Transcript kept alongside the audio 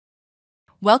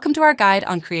Welcome to our guide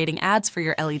on creating ads for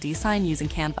your LED sign using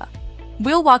Canva.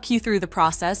 We'll walk you through the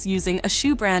process using a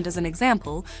shoe brand as an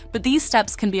example, but these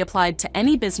steps can be applied to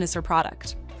any business or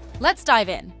product. Let's dive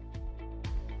in.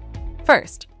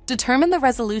 First, determine the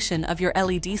resolution of your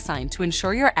LED sign to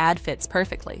ensure your ad fits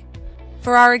perfectly.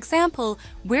 For our example,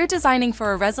 we're designing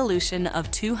for a resolution of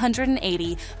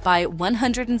 280 by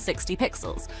 160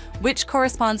 pixels, which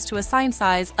corresponds to a sign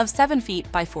size of 7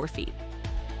 feet by 4 feet.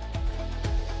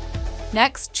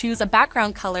 Next, choose a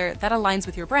background color that aligns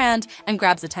with your brand and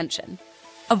grabs attention.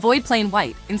 Avoid plain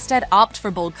white, instead opt for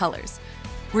bold colors.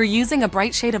 We're using a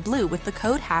bright shade of blue with the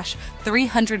code hash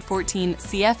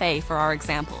 314CFA for our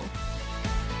example.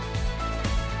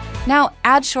 Now,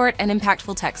 add short and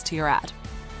impactful text to your ad.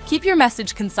 Keep your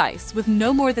message concise with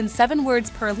no more than 7 words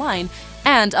per line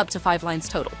and up to 5 lines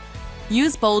total.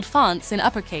 Use bold fonts in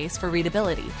uppercase for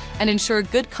readability and ensure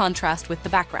good contrast with the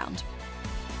background.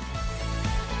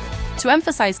 To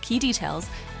emphasize key details,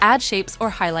 add shapes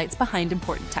or highlights behind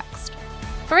important text.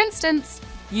 For instance,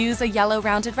 use a yellow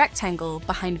rounded rectangle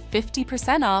behind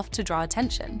 50% off to draw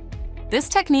attention. This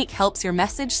technique helps your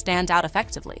message stand out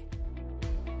effectively.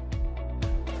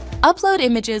 Upload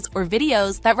images or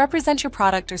videos that represent your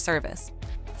product or service.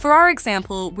 For our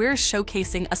example, we're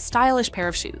showcasing a stylish pair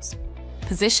of shoes.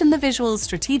 Position the visuals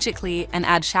strategically and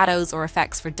add shadows or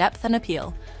effects for depth and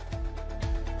appeal.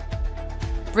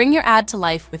 Bring your ad to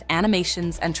life with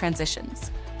animations and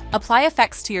transitions. Apply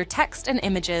effects to your text and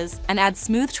images and add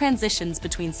smooth transitions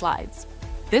between slides.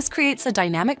 This creates a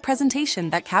dynamic presentation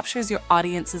that captures your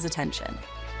audience's attention.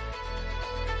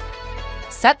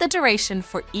 Set the duration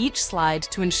for each slide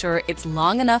to ensure it's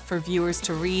long enough for viewers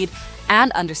to read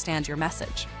and understand your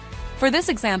message. For this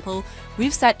example,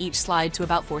 we've set each slide to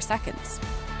about 4 seconds.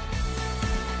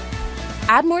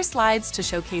 Add more slides to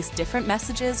showcase different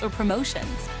messages or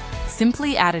promotions.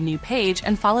 Simply add a new page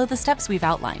and follow the steps we've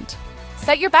outlined.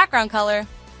 Set your background color.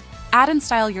 Add and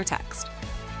style your text.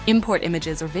 Import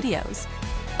images or videos.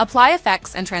 Apply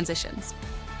effects and transitions.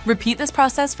 Repeat this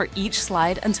process for each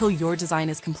slide until your design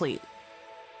is complete.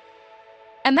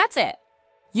 And that's it!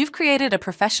 You've created a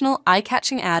professional,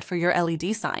 eye-catching ad for your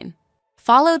LED sign.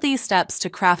 Follow these steps to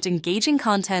craft engaging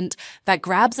content that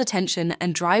grabs attention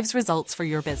and drives results for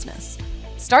your business.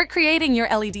 Start creating your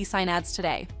LED sign ads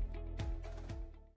today.